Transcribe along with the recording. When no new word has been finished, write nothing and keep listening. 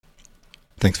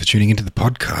Thanks for tuning into the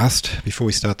podcast. Before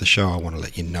we start the show, I want to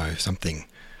let you know something.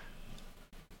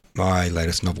 My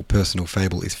latest novel, Personal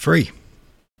Fable, is free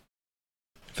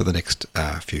for the next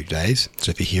few days. So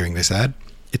if you're hearing this ad,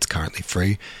 it's currently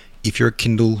free if you're a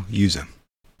Kindle user.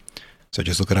 So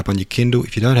just look it up on your Kindle.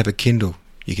 If you don't have a Kindle,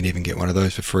 you can even get one of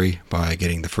those for free by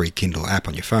getting the free Kindle app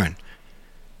on your phone.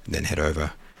 And then head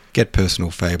over, get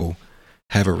Personal Fable,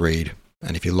 have a read,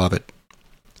 and if you love it,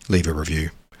 leave a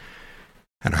review.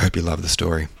 And I hope you love the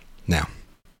story. Now,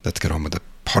 let's get on with the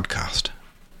podcast.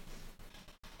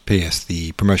 P.S.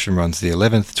 The promotion runs the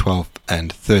 11th, 12th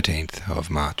and 13th of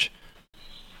March.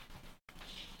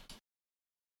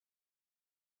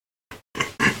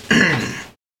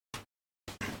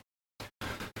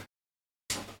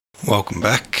 Welcome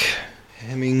back,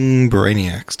 Hemming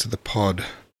Brainiacs, to the pod.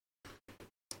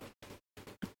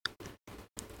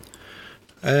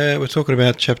 We're talking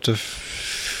about chapter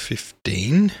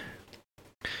 15,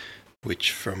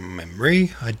 which from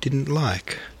memory I didn't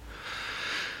like.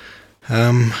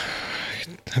 I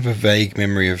have a vague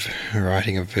memory of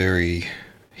writing a very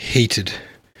heated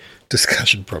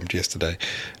discussion prompt yesterday.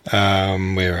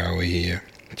 Where are we here?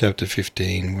 Chapter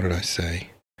 15, what did I say?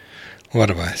 What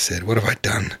have I said? What have I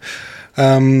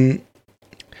done?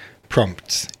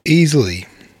 Prompts. Easily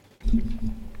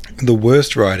the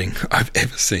worst writing I've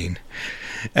ever seen.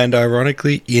 And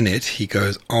ironically, in it, he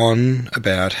goes on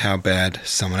about how bad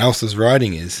someone else's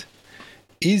writing is.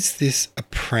 Is this a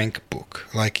prank book?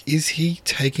 Like, is he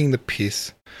taking the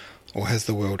piss? Or has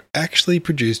the world actually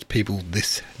produced people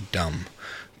this dumb?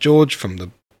 George, from the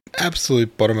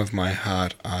absolute bottom of my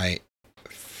heart, I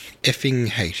effing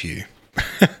hate you.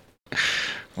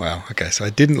 Wow, okay, so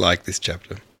I didn't like this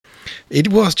chapter. It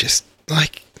was just,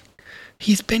 like,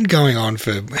 he's been going on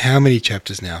for how many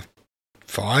chapters now?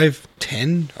 5,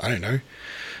 10, I don't know,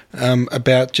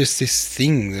 about just this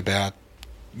thing about,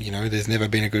 you know, there's never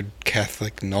been a good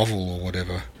Catholic novel or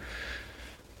whatever.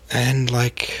 And,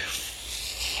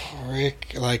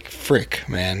 frick,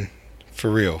 man.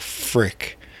 For real,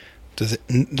 frick. Does it,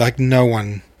 like, no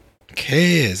one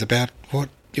cares about what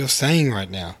you're saying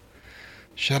right now.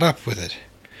 Shut up with it.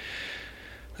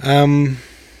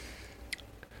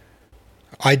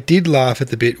 I did laugh at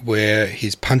the bit where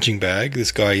his punching bag,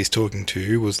 this guy he's talking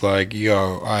to, was like,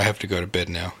 yo, I have to go to bed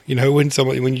now. You know, when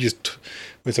someone just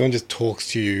talks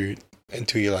to you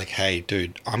until you're like, hey,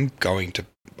 dude, I'm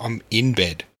in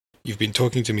bed. You've been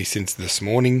talking to me since this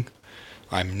morning.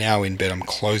 I'm now in bed. I'm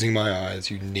closing my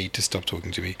eyes. You need to stop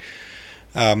talking to me.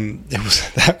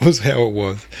 That was how it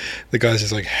was. The guy's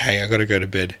just like, hey, I gotta go to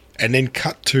bed. And then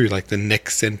cut to, like, the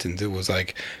next sentence. It was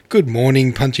like, good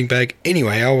morning, punching bag.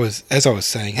 Anyway, as I was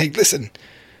saying, hey, listen.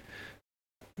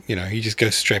 You know, he just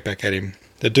goes straight back at him.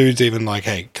 The dude's even like,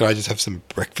 hey, can I just have some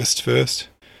breakfast first?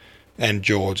 And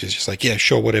George is just like, yeah,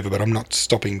 sure, whatever, but I'm not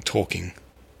stopping talking.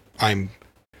 I'm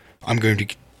going to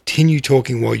continue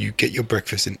talking while you get your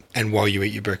breakfast and while you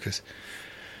eat your breakfast.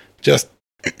 Just,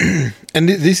 and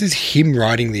this is him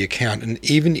writing the account, and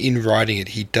even in writing it,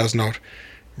 he does not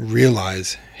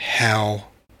realize how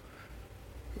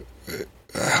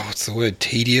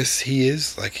tedious he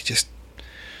is. Like, just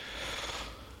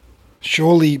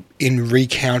surely in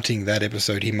recounting that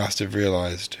episode he must have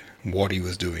realized what he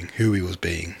was doing, who he was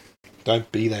being.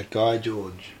 Don't be that guy,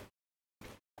 George.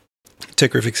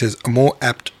 Techrific says a more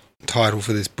apt title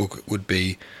for this book would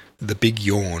be The Big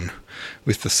Yawn,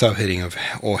 with the subheading of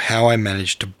or how I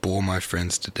managed to bore my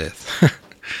friends to death.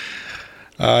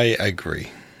 I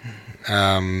agree.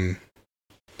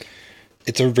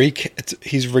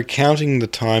 He's recounting the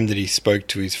time that he spoke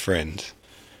to his friend,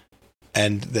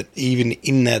 and that even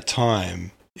in that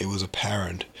time, it was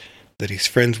apparent that his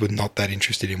friends were not that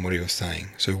interested in what he was saying.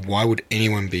 So why would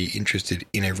anyone be interested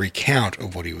in a recount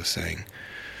of what he was saying?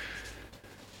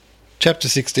 Chapter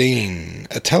 16,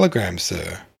 a telegram,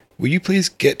 sir. Will you please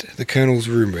get the Colonel's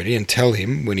room ready and tell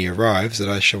him, when he arrives, that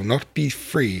I shall not be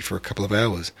free for a couple of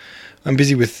hours. I'm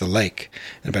busy with the lake,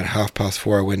 and about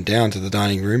 4:30 I went down to the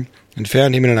dining room and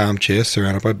found him in an armchair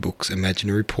surrounded by books,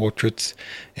 imaginary portraits,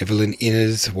 Evelyn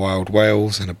Inner's Wild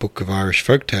Wales, and a book of Irish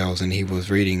folk tales, and he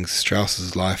was reading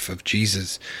Strauss's Life of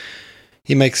Jesus.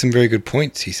 He makes some very good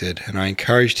points, he said, and I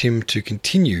encouraged him to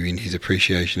continue in his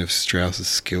appreciation of Strauss's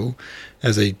skill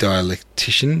as a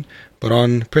dialectician, but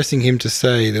on pressing him to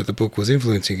say that the book was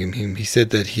influencing him, he said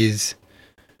that his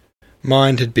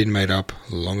mind had been made up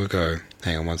long ago.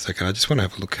 Hang on one second, I just want to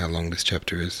have a look how long this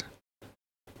chapter is.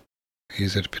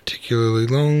 Is it particularly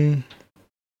long?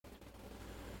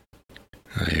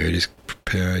 Oh, here it is.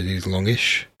 It is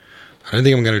longish. I don't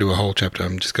think I'm going to do a whole chapter.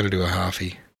 I'm just going to do a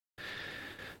halfie.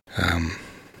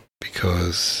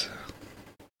 Because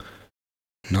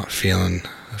not feeling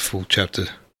a full chapter.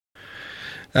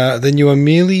 Then you are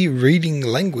merely reading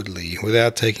languidly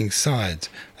without taking sides.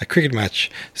 A cricket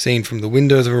match seen from the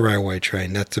windows of a railway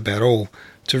train, that's about all.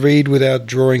 To read without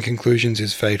drawing conclusions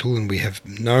is fatal, and we have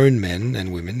known men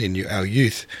and women in our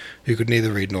youth who could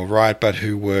neither read nor write, but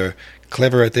who were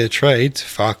clever at their trades,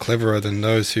 far cleverer than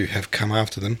those who have come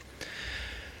after them.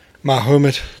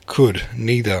 Mahomet could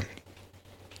neither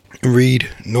read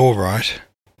nor write.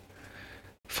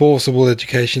 Forcible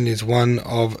education is one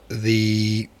of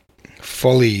the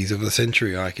follies of the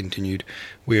century, I continued.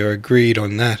 We are agreed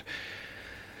on that.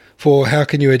 For how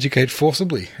can you educate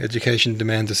forcibly? Education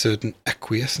demands a certain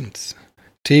acquiescence.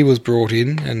 Tea was brought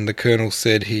in, and the colonel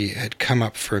said he had come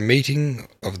up for a meeting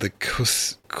of the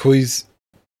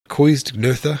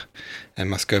Koisdnurtha and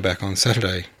must go back on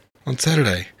Saturday. On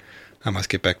Saturday? I must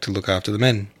get back to look after the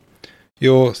men.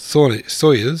 Your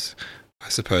Sawyers, I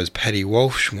suppose Paddy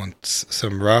Walsh wants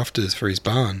some rafters for his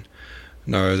barn.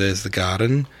 No, there's the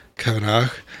garden.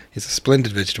 Kavanagh is a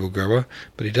splendid vegetable grower,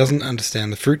 but he doesn't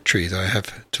understand the fruit trees. I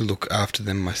have to look after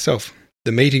them myself.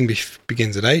 The meeting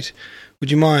begins at 8. Would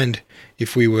you mind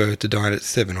if we were to dine at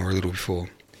 7 or a little before?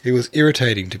 It was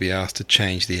irritating to be asked to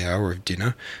change the hour of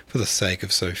dinner for the sake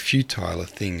of so futile a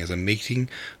thing as a meeting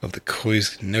of the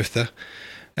Koisdnurtha,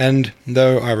 and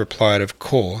though I replied of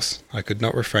course, I could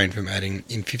not refrain from adding,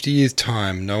 in 50 years'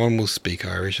 time no one will speak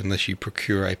Irish unless you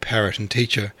procure a parrot and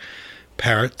teacher.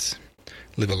 Parrots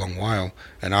live a long while.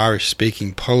 An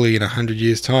Irish-speaking Polly in 100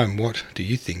 years' time. What do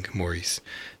you think, Maurice?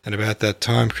 And about that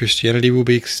time Christianity will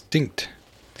be extinct.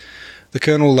 The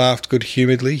colonel laughed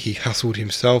good-humouredly. He hustled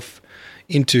himself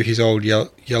into his old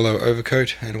yellow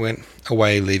overcoat and went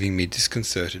away, leaving me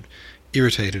disconcerted,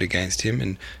 irritated against him,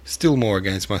 and still more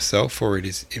against myself, for it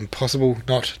is impossible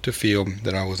not to feel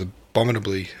that I was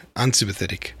abominably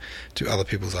unsympathetic to other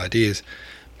people's ideas.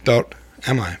 But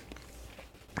am I?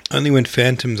 Only when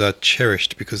phantoms are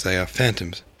cherished because they are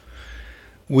phantoms.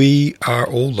 We are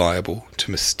all liable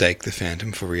to mistake the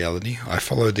phantom for reality. I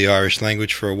followed the Irish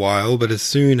language for a while, but as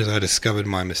soon as I discovered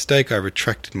my mistake, I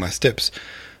retracted my steps.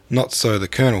 Not so the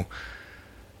colonel.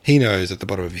 He knows at the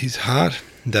bottom of his heart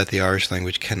that the Irish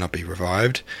language cannot be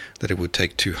revived, that it would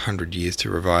take 200 years to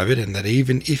revive it, and that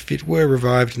even if it were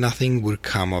revived, nothing would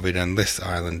come of it unless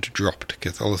Ireland dropped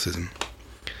Catholicism.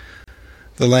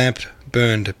 The lamp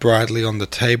burned brightly on the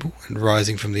table, and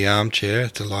rising from the armchair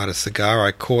to light a cigar,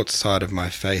 I caught sight of my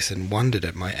face and wondered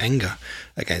at my anger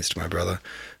against my brother,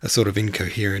 a sort of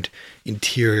incoherent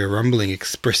interior rumbling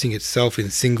expressing itself in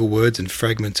single words and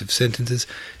fragments of sentences.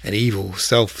 An evil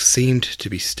self seemed to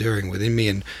be stirring within me,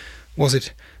 and was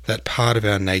it that part of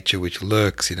our nature which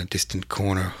lurks in a distant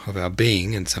corner of our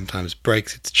being and sometimes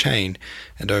breaks its chain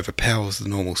and overpowers the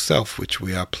normal self which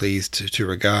we are pleased to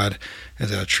regard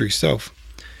as our true self?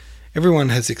 Everyone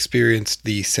has experienced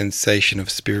the sensation of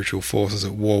spiritual forces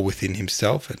at war within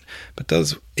himself, but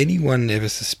does anyone ever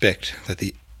suspect that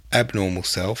the abnormal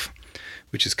self,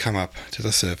 which has come up to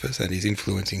the surface and is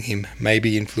influencing him, may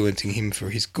be influencing him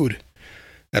for his good?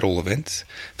 At all events,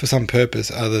 for some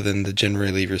purpose other than the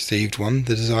generally received one,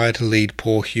 the desire to lead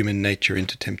poor human nature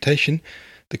into temptation.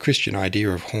 The Christian idea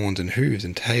of horns and hooves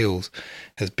and tails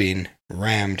has been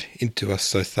rammed into us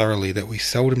so thoroughly that we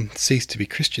seldom cease to be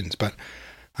Christians, but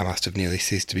I must have nearly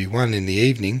ceased to be one in the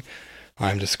evening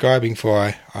I am describing,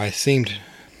 for I seemed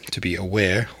to be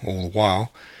aware all the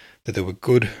while that there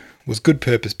was good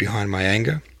purpose behind my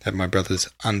anger at my brother's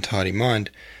untidy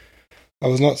mind. I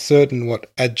was not certain what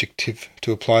adjective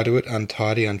to apply to it: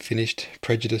 untidy, unfinished,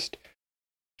 prejudiced.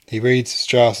 He reads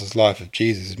Strauss's Life of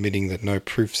Jesus, admitting that no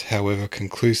proofs, however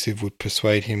conclusive, would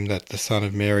persuade him that the son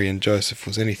of Mary and Joseph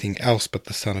was anything else but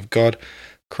the Son of God.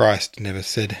 Christ never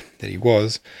said that he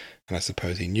was, and I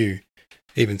suppose he knew.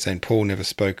 Even St. Paul never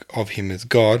spoke of him as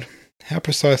God. How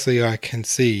precisely I can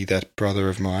see that brother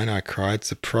of mine, I cried,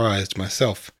 surprised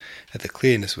myself at the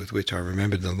clearness with which I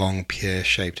remembered the long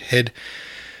pear-shaped head,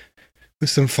 with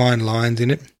some fine lines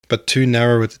in it, but too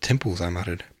narrow at the temples, I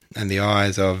muttered, and the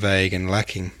eyes are vague and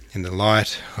lacking in the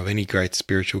light of any great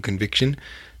spiritual conviction,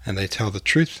 and they tell the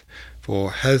truth, for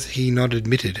has he not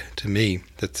admitted to me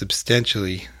that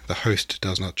substantially the host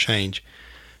does not change,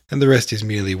 and the rest is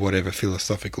merely whatever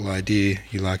philosophical idea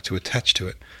you like to attach to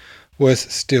it?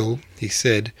 Worse still, he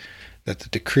said that the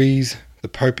decrees the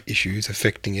Pope issues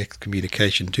affecting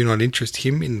excommunication do not interest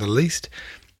him in the least,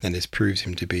 and this proves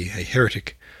him to be a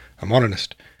heretic, a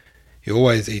modernist. He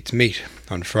always eats meat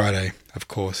on Friday. Of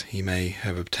course, he may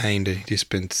have obtained a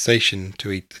dispensation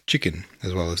to eat the chicken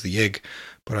as well as the egg,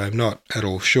 but I am not at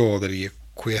all sure that he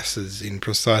acquiesces in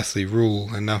precisely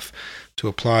rule enough to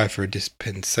apply for a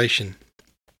dispensation.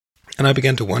 And I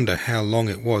began to wonder how long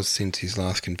it was since his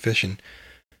last confession.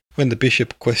 When the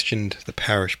bishop questioned the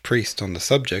parish priest on the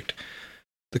subject,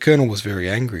 the colonel was very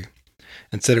angry,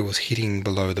 and said it was hitting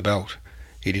below the belt.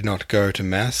 He did not go to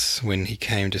Mass when he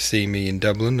came to see me in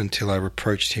Dublin until I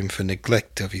reproached him for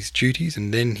neglect of his duties,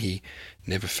 and then he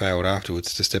never failed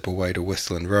afterwards to step away to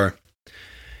Westland Row,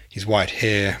 his white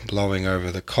hair blowing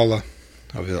over the collar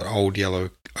of his old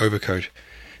yellow overcoat.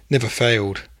 Never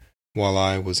failed while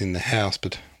I was in the house,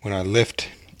 but when I left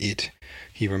it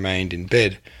he remained in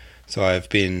bed, so I have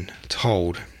been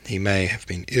told. He may have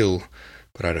been ill,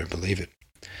 but I don't believe it.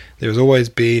 There has always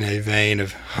been a vein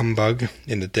of humbug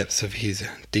in the depths of his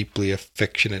deeply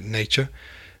affectionate nature.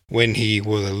 When he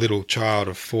was a little child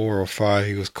of 4 or 5,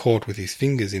 he was caught with his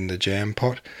fingers in the jam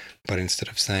pot, but instead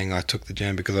of saying I took the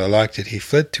jam because I liked it, he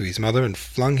fled to his mother and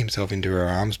flung himself into her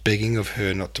arms, begging of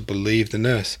her not to believe the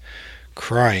nurse,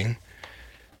 crying,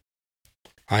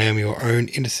 I am your own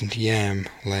innocent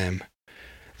lamb.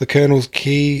 The colonel's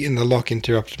key in the lock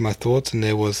interrupted my thoughts, and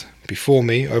there was before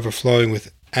me, overflowing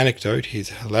with anecdote, his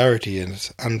hilarity, and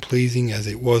as unpleasing as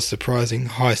it was surprising,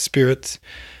 high spirits,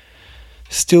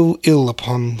 still ill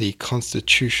upon the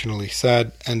constitutionally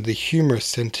sad, and the humorous,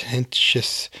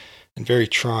 sententious, and very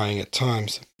trying at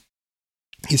times.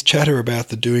 His chatter about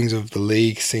the doings of the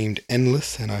League seemed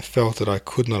endless, and I felt that I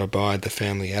could not abide the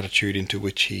family attitude into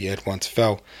which he at once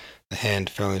fell. The hand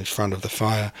fell in front of the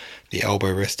fire, the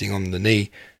elbow resting on the knee.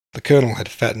 The colonel had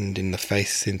fattened in the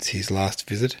face since his last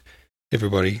visit.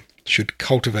 Everybody should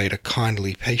cultivate a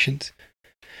kindly patience,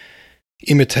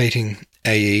 imitating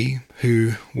A.E.,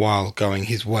 who, while going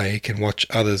his way, can watch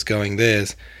others going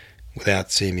theirs,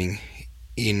 without seeming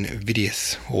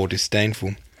invidious or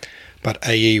disdainful. But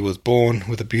A.E. was born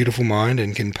with a beautiful mind,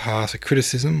 and can pass a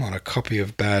criticism on a copy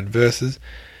of bad verses,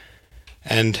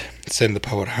 and send the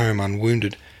poet home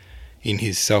unwounded in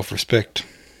his self-respect.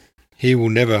 He will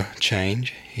never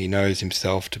change. He knows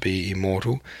himself to be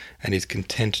immortal, and is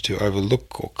content to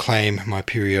overlook or claim my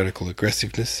periodical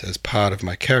aggressiveness as part of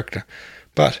my character.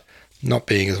 But, not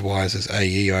being as wise as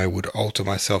A.E., I would alter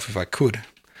myself if I could.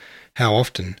 How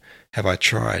often have I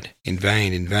tried? In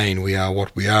vain. We are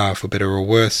what we are, for better or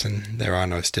worse, and there are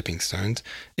no stepping stones,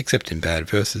 except in bad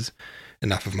verses.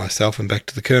 Enough of myself, and back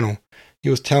to the colonel.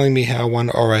 He was telling me how one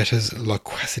orator's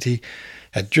loquacity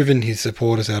had driven his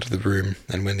supporters out of the room,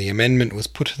 and when the amendment was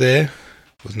put there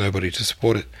was nobody to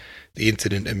support it. The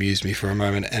incident amused me for a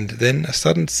moment, and then a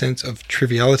sudden sense of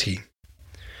triviality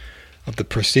of the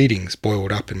proceedings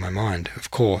boiled up in my mind. Of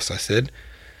course, I said,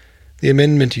 the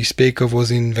amendment you speak of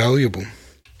was invaluable,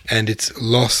 and its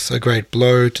loss a great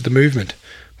blow to the movement.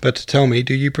 But tell me,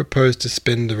 do you propose to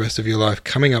spend the rest of your life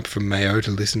coming up from Mayo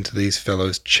to listen to these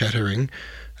fellows chattering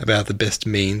about the best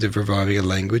means of reviving a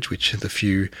language which the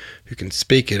few who can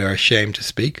speak it are ashamed to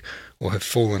speak, or have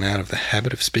fallen out of the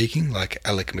habit of speaking, like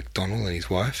Alec MacDonald and his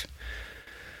wife?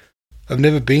 I've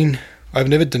never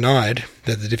denied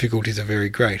that the difficulties are very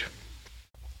great.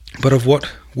 But of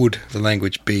what would the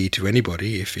language be to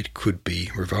anybody if it could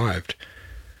be revived?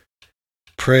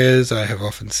 Prayers, I have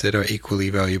often said, are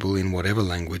equally valuable in whatever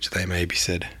language they may be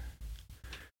said.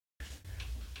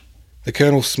 The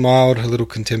colonel smiled a little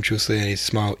contemptuously, and his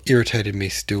smile irritated me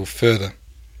still further.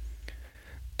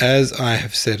 As I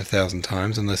have said 1,000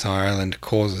 times, unless Ireland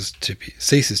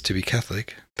ceases to be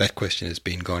Catholic, that question has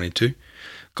been gone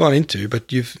into,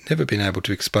 but you've never been able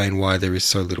to explain why there is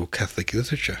so little Catholic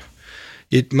literature.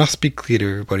 It must be clear to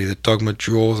everybody that dogma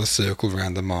draws a circle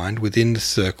round the mind. Within the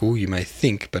circle you may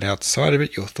think, but outside of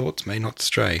it your thoughts may not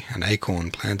stray, an acorn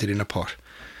planted in a pot.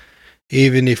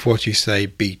 Even if what you say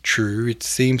be true, it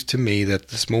seems to me that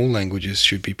the small languages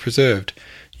should be preserved.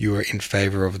 You are in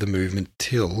favour of the movement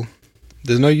till...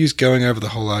 There's no use going over the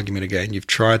whole argument again. You've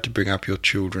tried to bring up your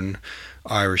children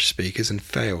Irish speakers and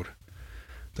failed.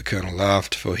 The colonel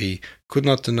laughed, for he could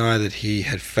not deny that he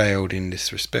had failed in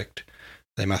this respect.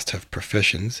 They must have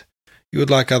professions. You would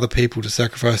like other people to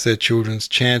sacrifice their children's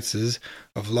chances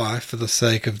of life for the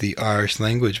sake of the Irish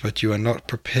language, but you are not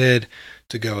prepared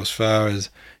to go as far as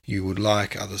you would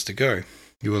like others to go.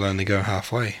 You will only go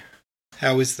halfway.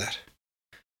 How is that?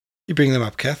 You bring them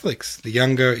up Catholics. The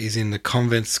younger is in the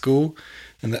convent school,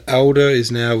 and the elder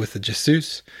is now with the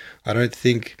Jesuits. I don't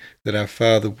think that our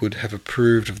father would have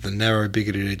approved of the narrow,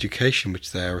 bigoted education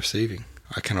which they are receiving.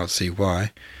 I cannot see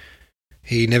why.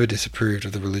 He never disapproved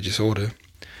of the religious order.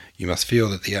 You must feel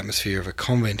that the atmosphere of a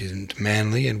convent isn't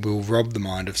manly, and will rob the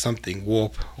mind of something,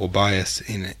 warp or bias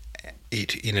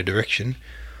it in a direction,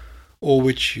 of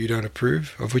which you don't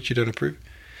approve.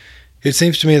 It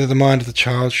seems to me that the mind of the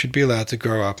child should be allowed to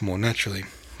grow up more naturally.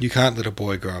 You can't let a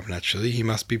boy grow up naturally. He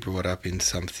must be brought up in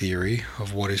some theory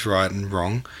of what is right and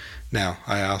wrong. Now,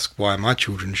 I ask why my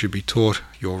children should be taught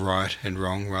your right and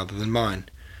wrong rather than mine.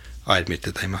 I admit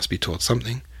that they must be taught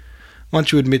something.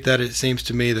 Once you admit that, it seems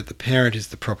to me that the parent is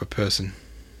the proper person.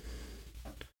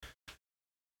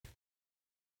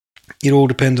 It all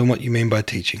depends on what you mean by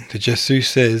teaching. The Jesus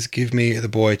says, "Give me the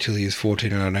boy till he is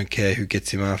 14 and I don't care who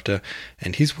gets him after,"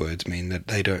 and his words mean that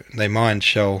their mind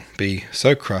shall be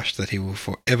so crushed that he will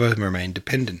forever remain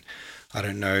dependent. I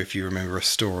don't know if you remember a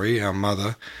story our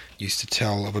mother used to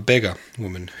tell of a beggar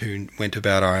woman who went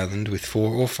about Ireland with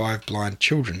 4 or 5 blind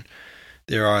children,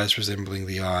 their eyes resembling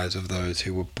the eyes of those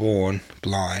who were born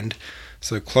blind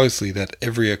so closely that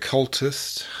every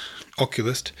oculist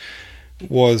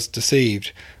was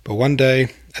deceived. But one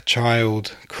day a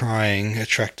child crying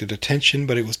attracted attention,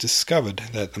 but it was discovered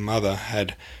that the mother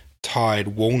had tied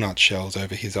walnut shells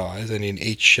over his eyes, and in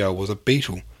each shell was a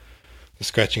beetle. The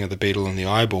scratching of the beetle on the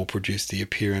eyeball produced the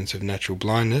appearance of natural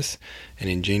blindness, an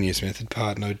ingenious method,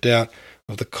 part no doubt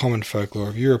of the common folklore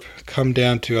of Europe, come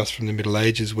down to us from the Middle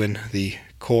Ages, when the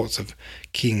courts of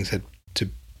kings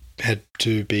had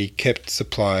to be kept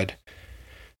supplied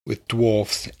with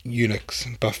dwarfs, eunuchs,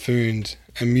 buffoons.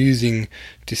 Amusing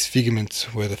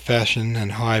disfigurements were the fashion,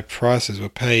 and high prices were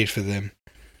paid for them.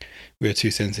 We are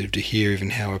too sensitive to hear even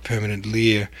how a permanent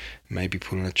leer may be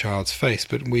put on a child's face,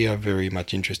 but we are very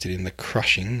much interested in the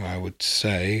crushing, I would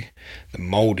say, the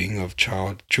moulding of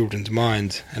children's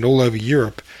minds, and all over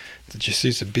Europe the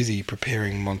Jesus are busy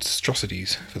preparing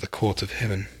monstrosities for the courts of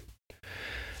heaven.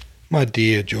 My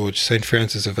dear George, St.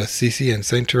 Francis of Assisi and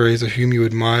St. Teresa, whom you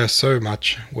admire so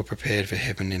much, were prepared for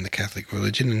heaven in the Catholic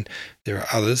religion, and there are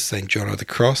others. St. John of the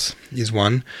Cross is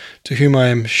one, to whom I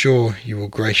am sure you will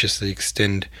graciously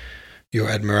extend your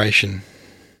admiration.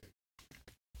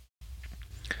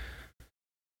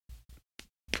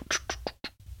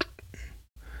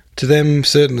 To them,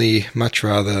 certainly, much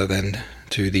rather than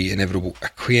to the inevitable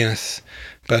Aquinas,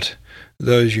 but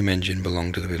those you mention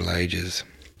belong to the Middle Ages.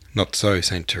 Not so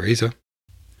St. Teresa.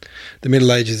 The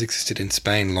Middle Ages existed in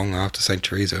Spain long after St.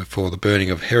 Teresa, for the burning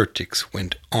of heretics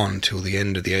went on till the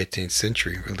end of the 18th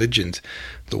century. Religions.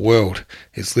 The world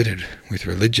is littered with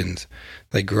religions.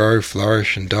 They grow,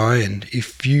 flourish, and die, and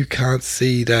if you can't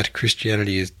see that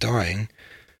Christianity is dying...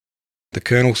 The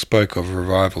Colonel spoke of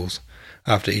revivals.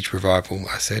 After each revival,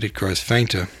 I said, it grows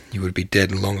fainter. You would be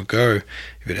dead long ago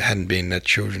if it hadn't been that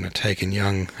children are taken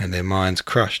young and their minds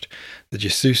crushed. The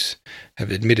Jesus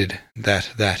have admitted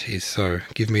that that is so.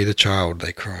 "Give me the child,"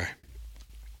 they cry.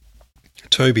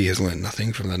 Toby has learnt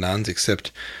nothing from the nuns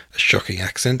except a shocking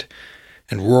accent,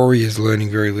 and Rory is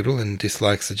learning very little and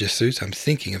dislikes the Jesus. I'm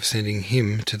thinking of sending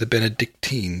him to the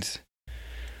Benedictines.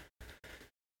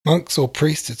 Monks or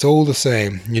priests, it's all the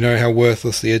same. You know how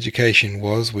worthless the education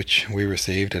was which we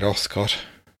received at Oscott.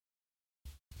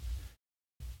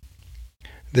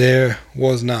 There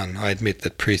was none. I admit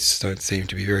that priests don't seem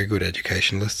to be very good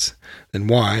educationalists. Then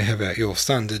why have your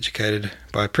sons educated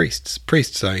by priests?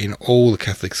 Priests are in all the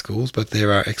Catholic schools, but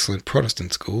there are excellent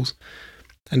Protestant schools.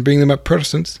 And bring them up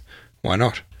Protestants? Why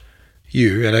not?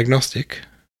 You, an agnostic?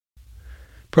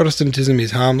 Protestantism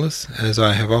is harmless. As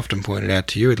I have often pointed out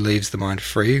to you, it leaves the mind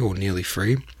free, or nearly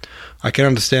free. I can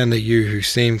understand that you, who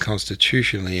seem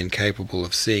constitutionally incapable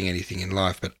of seeing anything in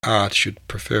life but art, should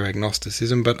prefer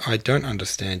agnosticism, but I don't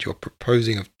understand your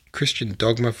proposing of Christian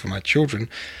dogma for my children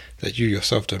that you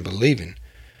yourself don't believe in.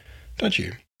 Don't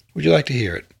you? Would you like to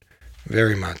hear it?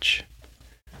 Very much.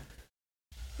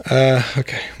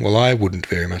 Okay. Well, I wouldn't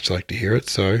very much like to hear it,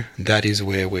 so that is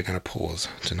where we're going to pause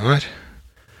tonight.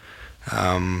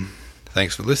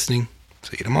 Thanks for listening.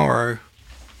 See you tomorrow.